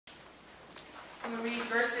I'm going to read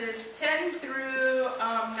verses 10 through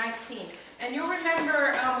 19. And you'll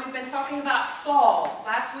remember we've been talking about Saul.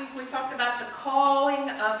 Last week we talked about the calling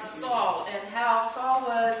of Saul and how Saul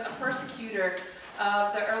was a persecutor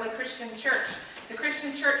of the early Christian church. The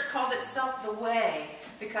Christian church called itself the Way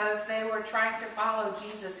because they were trying to follow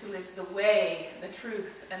Jesus, who is the way, the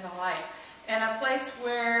truth, and the life. And a place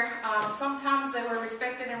where sometimes they were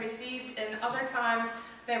respected and received, and other times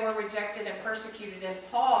they were rejected and persecuted. And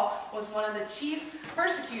Paul was one of the chief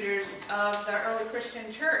persecutors of the early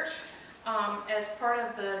Christian church as part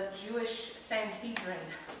of the Jewish Sanhedrin,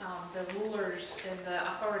 the rulers and the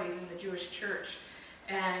authorities in the Jewish church.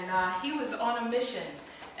 And he was on a mission.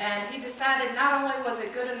 And he decided not only was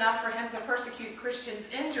it good enough for him to persecute Christians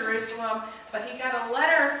in Jerusalem, but he got a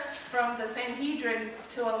letter from the Sanhedrin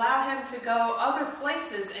to allow him to go other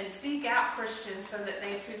places and seek out Christians so that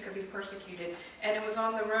they too could be persecuted. And it was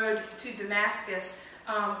on the road to Damascus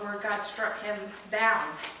where God struck him down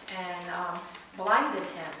and blinded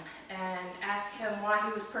him and asked him why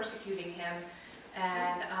he was persecuting him.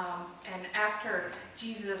 And after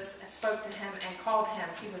Jesus spoke to him and called him,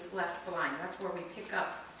 he was left blind. That's where we pick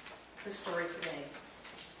up the story today.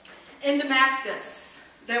 In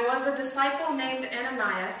Damascus, there was a disciple named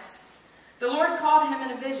Ananias. The Lord called him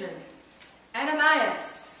in a vision.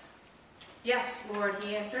 Ananias. Yes, Lord,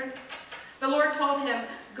 he answered. The Lord told him,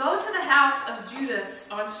 go to the house of Judas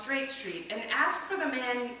on Straight Street and ask for the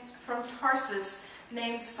man from Tarsus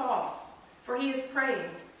named Saul, for he is praying.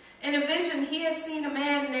 In a vision, he has seen a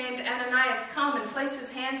man named Ananias come and place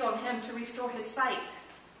his hands on him to restore his sight.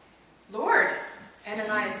 Lord,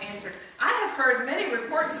 Ananias answered, I have heard many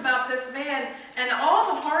reports about this man and all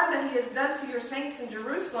the harm that he has done to your saints in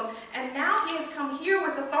Jerusalem, and now he has come here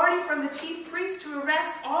with authority from the chief priest to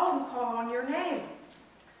arrest all who call on your name.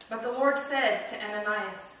 But the Lord said to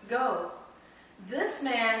Ananias, go, this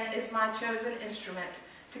man is my chosen instrument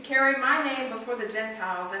to carry my name before the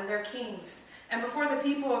Gentiles and their kings, and before the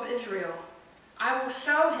people of Israel. I will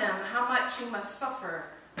show him how much he must suffer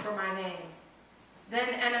for my name. Then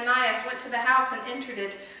Ananias went to the house and entered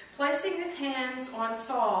it. Placing his hands on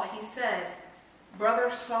Saul, he said, Brother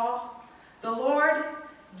Saul, the Lord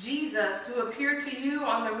Jesus, who appeared to you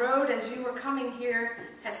on the road as you were coming here,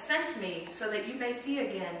 has sent me so that you may see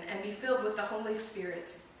again and be filled with the Holy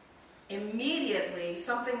Spirit. Immediately,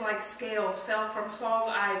 something like scales fell from Saul's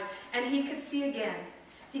eyes, and he could see again.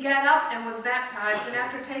 He got up and was baptized, and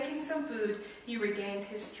after taking some food, he regained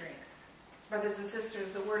his strength. Brothers and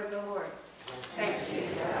sisters, the word of the Lord. Thanks be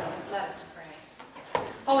to God. Let us pray.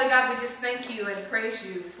 Holy God, we just thank you and praise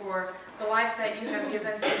you for the life that you have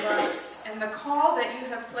given to us and the call that you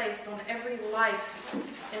have placed on every life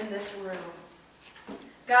in this room.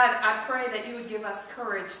 God, I pray that you would give us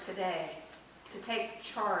courage today to take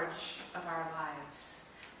charge of our lives,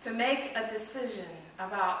 to make a decision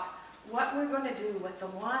about what we're going to do with the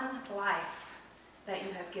one life that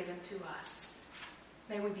you have given to us.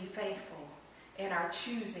 May we be faithful in our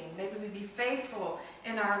choosing. May we be faithful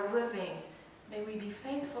in our living. May we be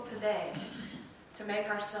faithful today to make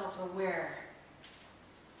ourselves aware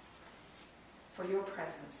for your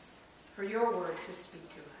presence, for your word to speak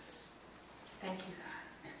to us. Thank you,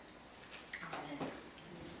 God. Amen.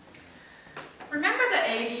 Remember the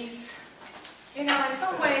 80s? You know, in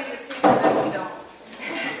some ways it seems that you don't.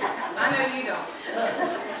 I know you don't.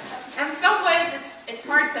 In some ways it's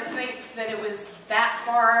hard to think that it was that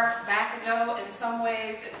far back ago. In some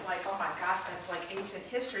ways it's like, oh my gosh, that's like ancient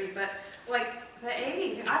history. But like the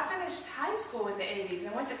 80s, I finished high school in the 80s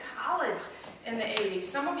and went to college in the 80s.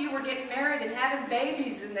 Some of you were getting married and having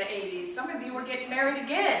babies in the 80s. Some of you were getting married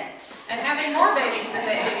again and having more babies in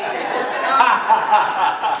the 80s.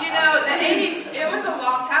 You know, the 80s, it was a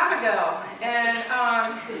long time ago. And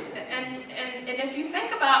if you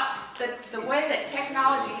think about the way that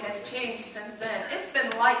technology has changed since then, it's been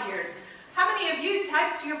light years. How many of you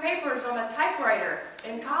typed your papers on a typewriter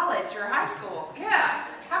in college or high school? Yeah.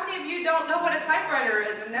 How many of you don't know what a typewriter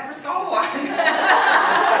is and never saw one?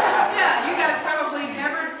 Yeah, you guys probably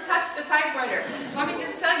never touched a typewriter. Let me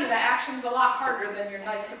just tell you, the action's a lot harder than your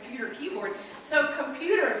nice computer keyboard. So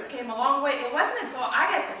computers came a long way. It wasn't until I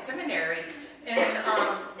got to seminary, and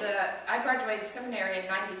I graduated seminary in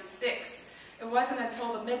 '96. It wasn't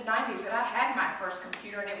until the mid-90s that I had my first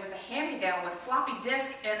computer, and it was a hand-me-down with floppy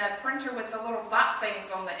disk and a printer with the little dot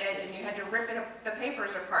things on the edge, and you had to rip the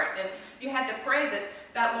papers apart, and you had to pray that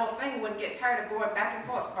that little thing wouldn't get tired of going back and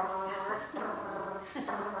forth.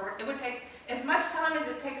 It would take as much time as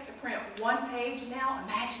it takes to print one page now.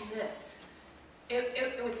 Imagine this.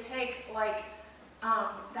 It would take like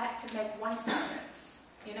that to make one sentence.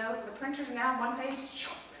 You know, the printers now, one page,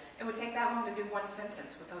 It would take that long to do one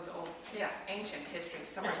sentence with those old, ancient history.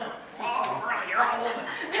 Somebody's going, oh, really, you're old.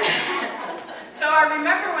 So I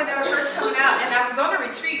remember when they were first coming out, and I was on a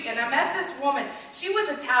retreat, and I met this woman. She was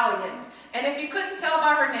Italian, and if you couldn't tell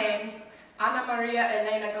by her name, Ana Maria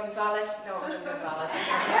Elena Gonzalez. No, it wasn't Gonzalez. I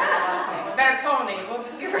can't remember her last name. Bertoni. We'll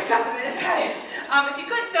just give her something in Italian. If you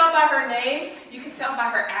couldn't tell by her name, you could tell by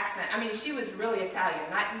her accent. I mean, she was really Italian.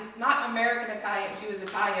 Not American Italian. She was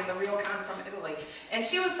Italian, the real kind from Italy. And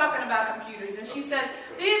she was talking about computers. And she says,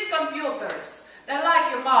 these computers, they're like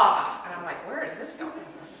your mother. And I'm like, where is this going?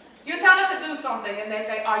 You tell it to do something, and they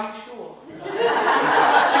say, are you sure? You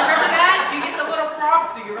remember that? You get the little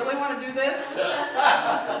prompt, do you really want to do this?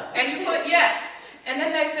 And you put yes. And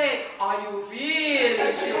then they say, are you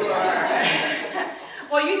really sure?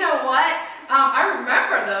 Well, you know what? I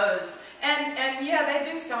remember those. And yeah, they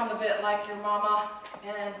do sound a bit like your mama.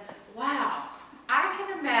 And wow, I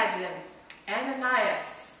can imagine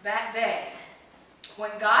Ananias that day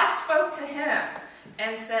when God spoke to him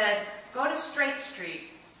and said, go to Straight Street.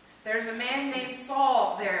 There's a man named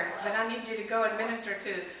Saul there that I need you to go and minister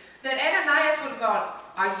to. That Ananias would have gone,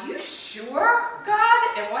 are you sure,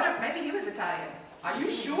 God? And what if maybe he was Italian? Are you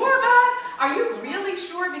sure, God? Are you really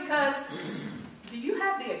sure? Because do you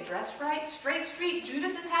have the address right? Straight Street,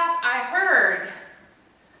 Judas's house? I heard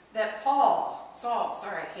that Saul,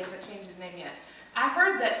 he hasn't changed his name yet. I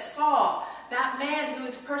heard that Saul, that man who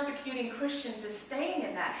is persecuting Christians, is staying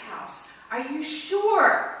in that house. Are you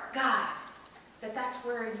sure, God, that that's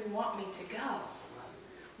where you want me to go?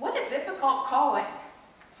 What a difficult calling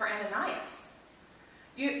for Ananias.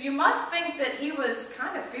 You must think that he was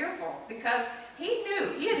kind of fearful, because he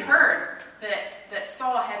had heard that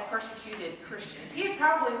Saul had persecuted Christians. He had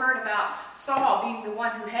probably heard about Saul being the one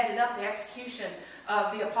who headed up the execution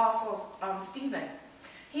of the apostle Stephen.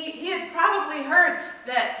 He had probably heard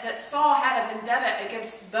that Saul had a vendetta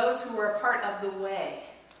against those who were a part of the way,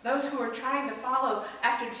 those who were trying to follow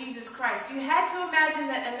after Jesus Christ. You had to imagine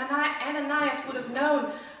that Ananias would have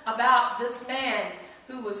known about this man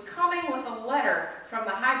who was coming with a letter from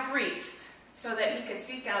the high priest so that he could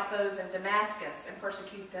seek out those in Damascus and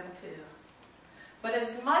persecute them too. But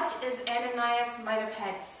as much as Ananias might have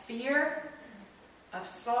had fear of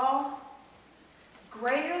Saul,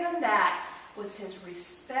 greater than that was his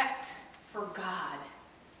respect for God.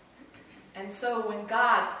 And so when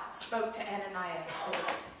God spoke to Ananias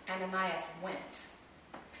went.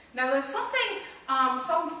 Now there's some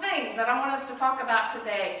things that I want us to talk about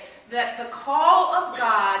today, that the call of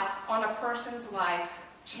God on a person's life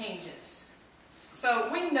changes. So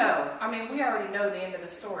we already know the end of the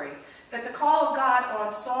story, that the call of God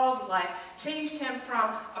on Saul's life changed him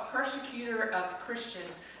from a persecutor of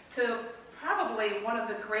Christians to probably one of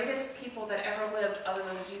the greatest people that ever lived other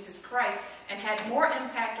than Jesus Christ, and had more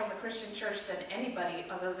impact on the Christian church than anybody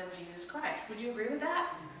other than Jesus Christ. Would you agree with that?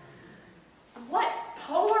 What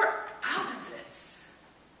polar opposites.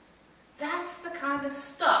 That's the kind of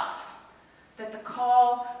stuff that the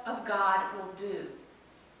call of God will do.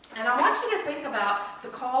 And I want you to think about the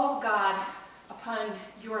call of God upon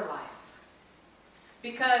your life.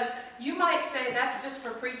 Because you might say that's just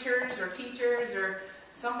for preachers or teachers or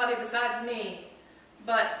somebody besides me.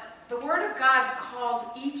 But the Word of God calls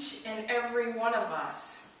each and every one of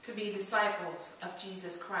us to be disciples of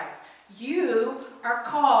Jesus Christ. You are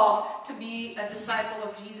called to be a disciple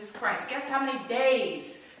of Jesus Christ. Guess how many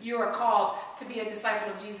days you are called to be a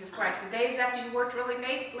disciple of Jesus Christ? The days after you worked really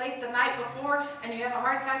late the night before and you have a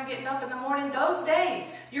hard time getting up in the morning, those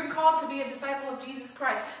days you're called to be a disciple of Jesus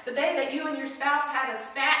Christ. The day that you and your spouse had a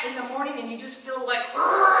spat in the morning and you just feel like,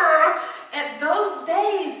 at those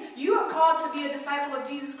days you are called to be a disciple of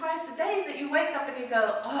Jesus Christ. The days that you wake up and you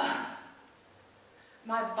go,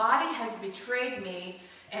 my body has betrayed me,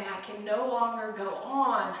 and I can no longer go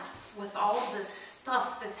on with all of this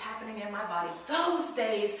stuff that's happening in my body. Those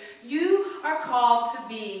days, you are called to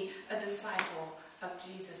be a disciple of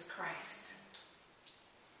Jesus Christ.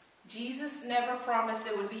 Jesus never promised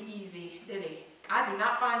it would be easy, did he? I do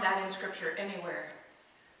not find that in Scripture anywhere.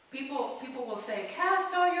 People will say,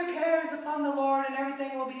 cast all your cares upon the Lord and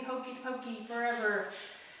everything will be hokey-pokey forever.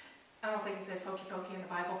 I don't think it says hokey pokey in the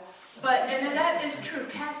Bible. And that is true.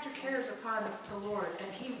 Cast your cares upon the Lord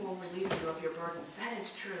and He will relieve you of your burdens. That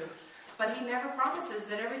is true. But He never promises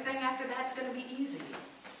that everything after that's going to be easy.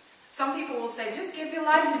 Some people will say, just give your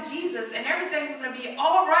life to Jesus and everything's going to be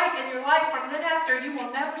all right in your life from then after. You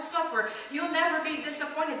will never suffer. You'll never be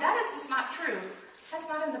disappointed. That is just not true. That's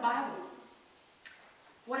not in the Bible.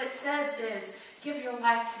 What it says is, give your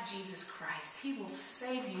life to Jesus Christ. He will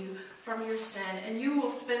save you from your sin, and you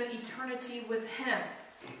will spend eternity with Him.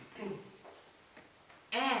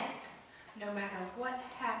 And no matter what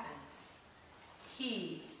happens,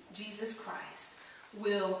 He, Jesus Christ,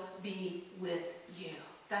 will be with you.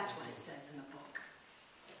 That's what it says in the book.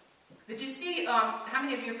 Did you see how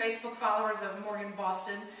many of you are Facebook followers of Morgan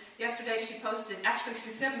Boston? Yesterday she posted, actually she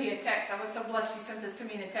sent me a text. I was so blessed she sent this to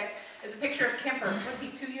me in a text. It's a picture of Kemper. Was he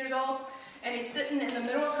 2 years old? And he's sitting in the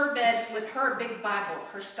middle of her bed with her big Bible,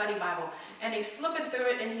 her study Bible. And he's flipping through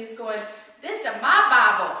it and he's going, "This is my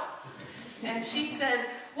Bible." And she says,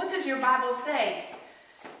 "What does your Bible say?"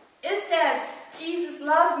 "It says, Jesus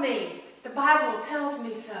loves me. The Bible tells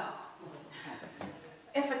me so."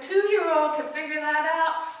 If a 2-year-old can figure that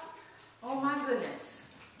out, oh my goodness.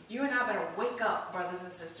 You and I better wake up, brothers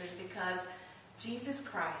and sisters, because Jesus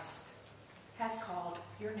Christ has called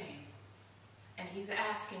your name. And He's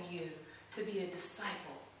asking you to be a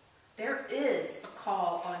disciple. There is a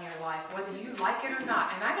call on your life, whether you like it or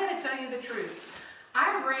not. And I got to tell you the truth.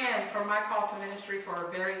 I ran from my call to ministry for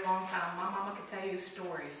a very long time. My mama could tell you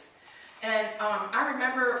stories. And I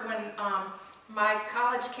remember when my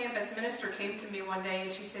college campus minister came to me one day and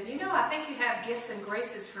she said, "You know, I think you have gifts and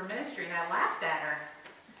graces for ministry." And I laughed at her.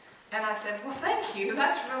 And I said, "Well, thank you.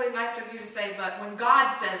 That's really nice of you to say, but when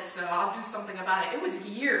God says so, I'll do something about it." It was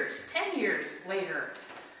years, 10 years later,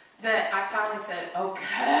 that I finally said,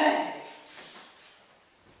 "Okay."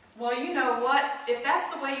 Well, you know what? If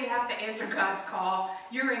that's the way you have to answer God's call,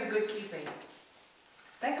 you're in good keeping.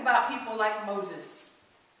 Think about people like Moses.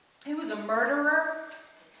 He was a murderer.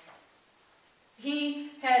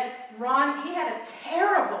 He had a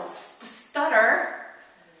terrible stutter.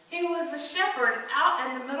 He was a shepherd out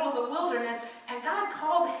in the middle of the wilderness, and God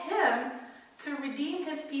called him to redeem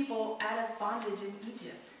His people out of bondage in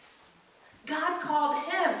Egypt. God called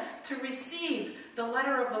him to receive the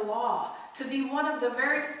letter of the law, to be one of the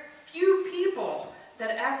very few people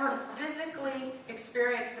that ever physically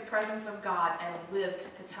experienced the presence of God and lived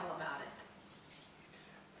to tell about it.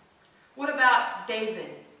 What about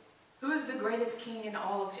David? Who is the greatest king in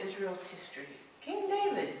all of Israel's history? King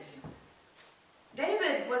David.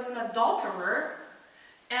 David was an adulterer,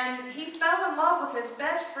 and he fell in love with his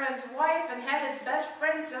best friend's wife and had his best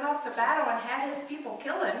friend sent off to battle and had his people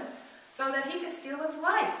kill him so that he could steal his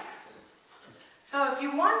wife. So if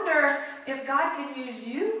you wonder if God can use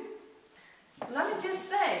you, let me just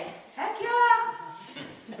say, heck yeah.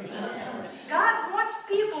 God wants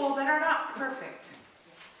people that are not perfect.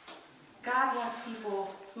 God wants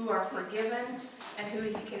people who are forgiven and who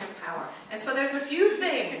He can empower. And so there's a few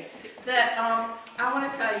things that I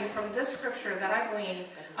want to tell you from this scripture that I gleaned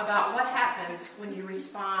about what happens when you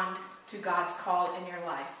respond to God's call in your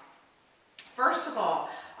life. First of all,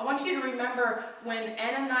 I want you to remember when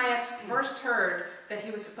Ananias first heard that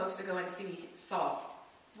he was supposed to go and see Saul.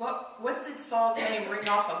 What did Saul's name ring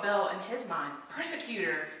off a bell in his mind?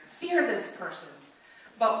 Persecutor, fear this person.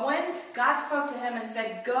 But when God spoke to him and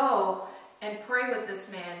said, "Go and pray with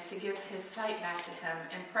this man to give his sight back to him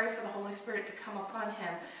and pray for the Holy Spirit to come upon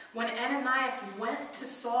him," when Ananias went to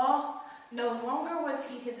Saul, no longer was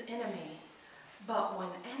he his enemy, but when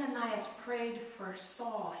Ananias prayed for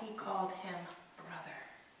Saul, he called him brother.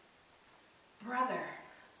 Brother,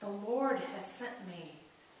 the Lord has sent me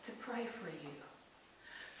to pray for you.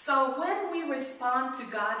 So when we respond to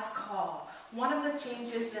God's call, one of the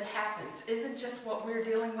changes that happens isn't just what we're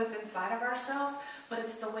dealing with inside of ourselves, but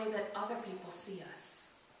it's the way that other people see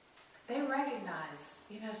us. They recognize,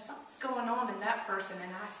 something's going on in that person,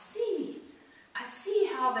 and I see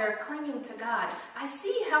how they're clinging to God. I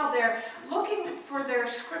see how they're looking for their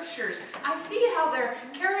scriptures. I see how they're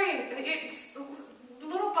carrying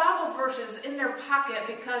little Bible verses in their pocket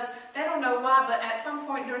because they don't know why, but at some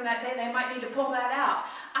point during that day they might need to pull that out.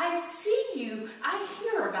 I see you. I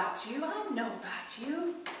hear about you. I know about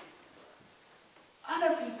you.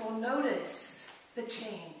 Other people notice the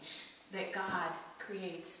change that God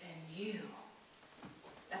creates in you.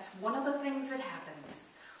 That's one of the things that happens.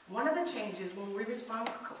 One of the changes when we respond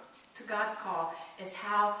to God's call is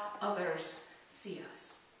how others see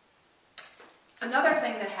us. Another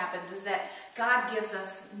thing that happens is that God gives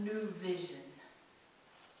us new vision.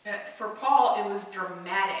 For Paul, it was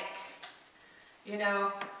dramatic.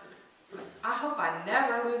 I hope I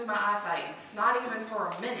never lose my eyesight, not even for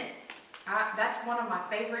a minute. That's one of my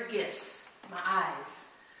favorite gifts, my eyes.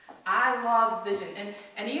 I love vision.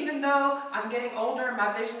 And even though I'm getting older,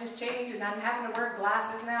 my vision has changed, and I'm having to wear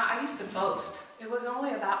glasses now, I used to boast. It was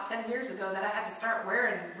only about 10 years ago that I had to start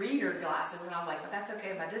wearing reader glasses, and I was like, but that's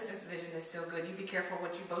okay, my distance vision is still good. You be careful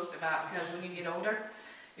what you boast about, because when you get older,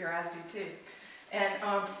 your eyes do too.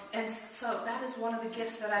 And so that is one of the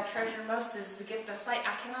gifts that I treasure most, is the gift of sight.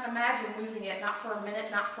 I cannot imagine losing it, not for a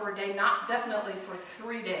minute, not for a day, not definitely for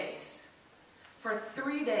 3 days. For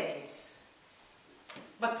 3 days.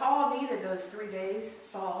 But Paul needed those 3 days.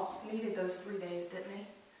 Saul needed those 3 days, didn't he?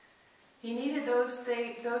 He needed those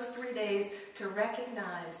 3 days to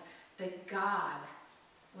recognize that God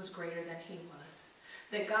was greater than he was.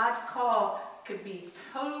 That God's call could be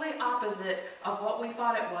totally opposite of what we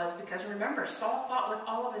thought it was. Because remember, Saul thought with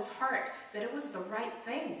all of his heart that it was the right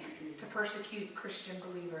thing to persecute Christian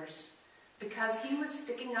believers. Because he was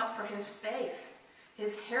sticking up for his faith,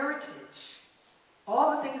 his heritage,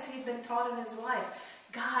 all the things he'd been taught in his life.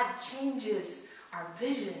 God changes our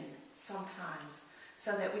vision sometimes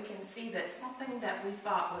so that we can see that something that we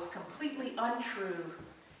thought was completely untrue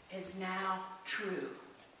is now true.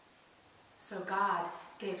 So God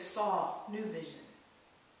gave Saul new vision.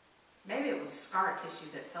 Maybe it was scar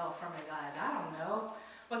tissue that fell from his eyes. I don't know.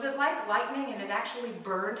 Was it like lightning and it actually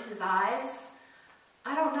burned his eyes?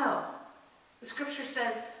 I don't know. The scripture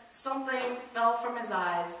says something fell from his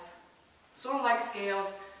eyes, sort of like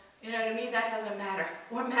scales. You know, to me that doesn't matter.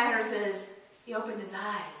 What matters is he opened his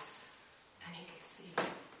eyes and he could see.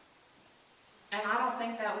 And I don't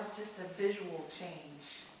think that was just a visual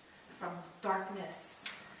change from darkness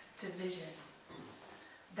to vision.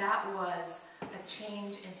 That was a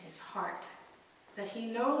change in his heart. That he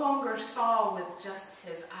no longer saw with just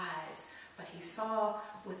his eyes, but he saw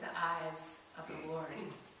with the eyes of the Lord.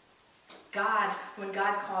 God, when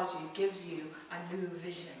God calls you, gives you a new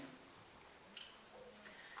vision.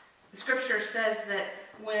 The scripture says that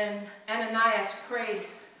when Ananias prayed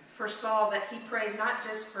for Saul, that he prayed not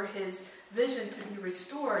just for his vision to be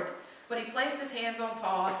restored, but he placed his hands on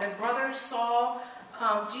Paul and said, "Brother Saul,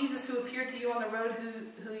 Jesus who appeared to you on the road,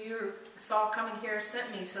 who you saw coming here, sent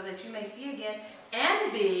me so that you may see again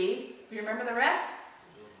and be," you remember the rest?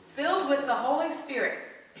 "Filled with the Holy Spirit."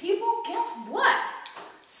 People, guess what?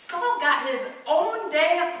 Saul got his own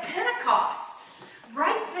day of Pentecost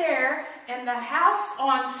right there in the house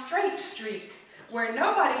on Straight Street, where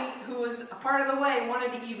nobody who was a part of the way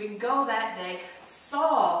wanted to even go that day.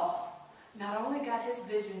 Saul not only got his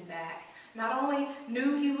vision back, not only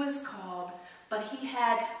knew he was called, but he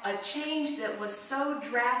had a change that was so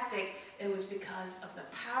drastic, it was because of the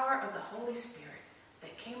power of the Holy Spirit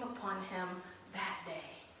that came upon him that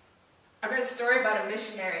day. I read a story about a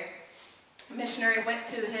missionary. A missionary went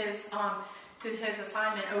to his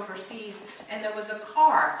assignment overseas, and there was a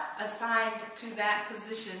car assigned to that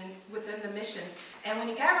position within the mission. And when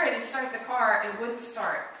he got ready to start the car, it wouldn't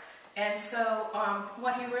start. And so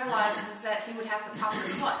what he realized is that he would have to pop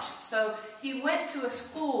the clutch. So he went to a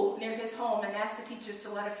school near his home and asked the teachers to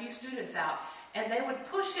let a few students out. And they would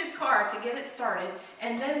push his car to get it started.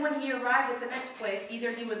 And then when he arrived at the next place,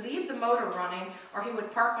 either he would leave the motor running or he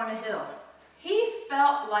would park on a hill. He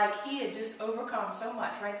felt like he had just overcome so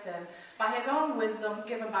much right then by his own wisdom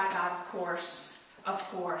given by God, of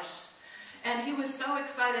course. And he was so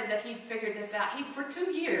excited that he'd figured this out. For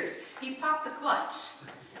 2 years, he popped the clutch.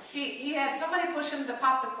 He had somebody push him to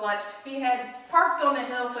pop the clutch. He had parked on the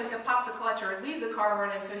hill so he could pop the clutch or leave the car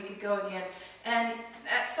running so he could go again. And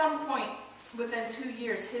at some point, within 2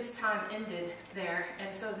 years, his time ended there.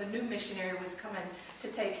 And so the new missionary was coming to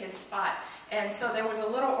take his spot. And so there was a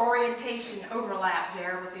little orientation overlap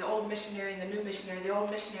there with the old missionary and the new missionary. The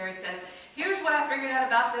old missionary says, "Here's what I figured out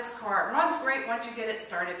about this car. It runs great once you get it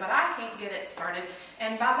started, but I can't get it started."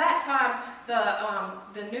 And by that time,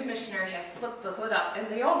 the new missionary had flipped the hood up. And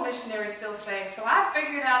the old missionary is still saying, "So I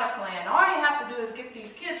figured out a plan. All you have to do is get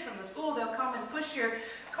these kids from the school. They'll come and push your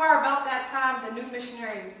car." About that time, the new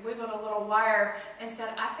missionary wiggled a little wire and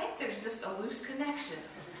said, "I think there's just a loose connection."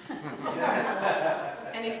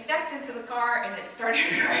 And he stepped into the car and it started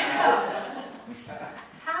right up.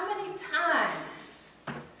 How many times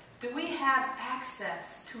do we have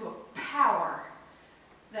access to a power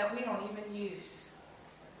that we don't even use?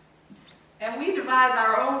 And we devise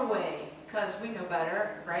our own way because we know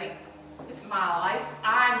better, right? It's my life.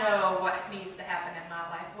 I know what needs to happen in my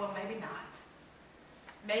life. Well, maybe not.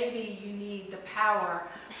 Maybe you need the power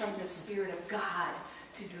from the Spirit of God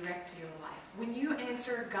to direct your life. When you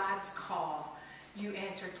answer God's call, you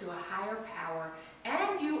answer to a higher power,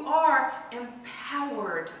 and you are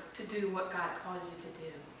empowered to do what God calls you to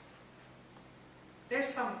do.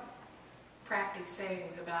 There's some crafty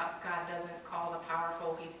sayings about God doesn't call the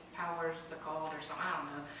powerful, he powers the called or something, I don't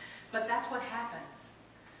know. But that's what happens.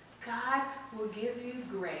 God will give you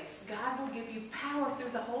grace. God will give you power through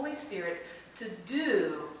the Holy Spirit to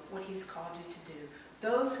do what he's called you to do.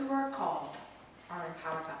 Those who are called are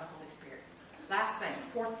empowered by the Holy Spirit. Last thing,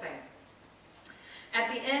 fourth thing. At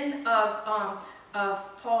the end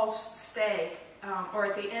of Paul's stay, or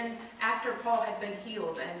at the end, after Paul had been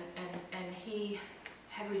healed and he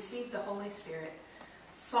had received the Holy Spirit,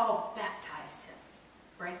 Saul baptized him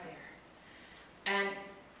right there. And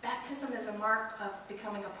baptism is a mark of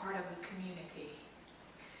becoming a part of the community.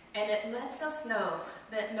 And it lets us know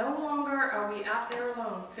that no longer are we out there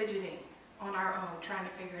alone, fidgeting on our own, trying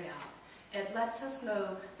to figure it out. It lets us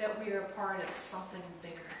know that we are a part of something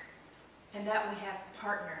bigger, and that we have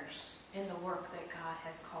partners in the work that God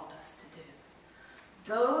has called us to do.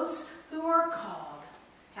 Those who are called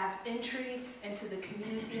have entry into the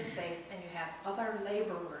community of faith, and you have other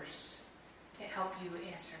laborers to help you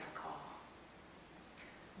answer the call.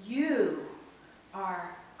 You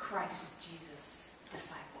are Christ Jesus'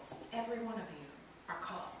 disciples. Every one of you are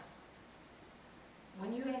called.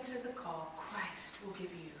 When you answer the call, Christ will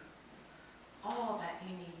give you all that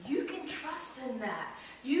you need. You can trust in that.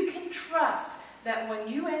 You can trust that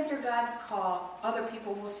when you answer God's call, other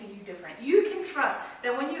people will see you different. You can trust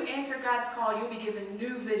that when you answer God's call, you'll be given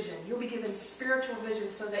new vision. You'll be given spiritual vision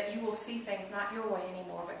so that you will see things not your way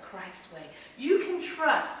anymore, but Christ's way. You can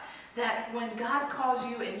trust that when God calls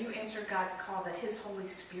you and you answer God's call, that His Holy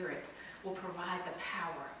Spirit will provide the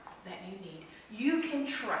power that you need. You can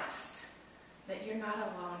trust that you're not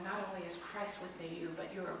alone. Not only is Christ with you, but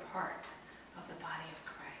you're a part of the body of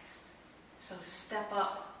Christ. So step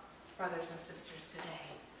up, brothers and sisters,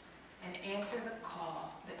 today and answer the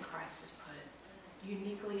call that Christ has put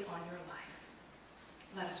uniquely on your life.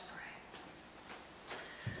 Let us pray.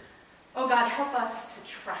 Oh God, help us to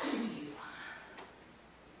trust you.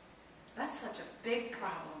 That's such a big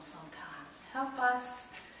problem sometimes. Help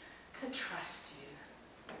us to trust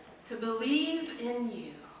you, to believe in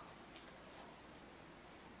you,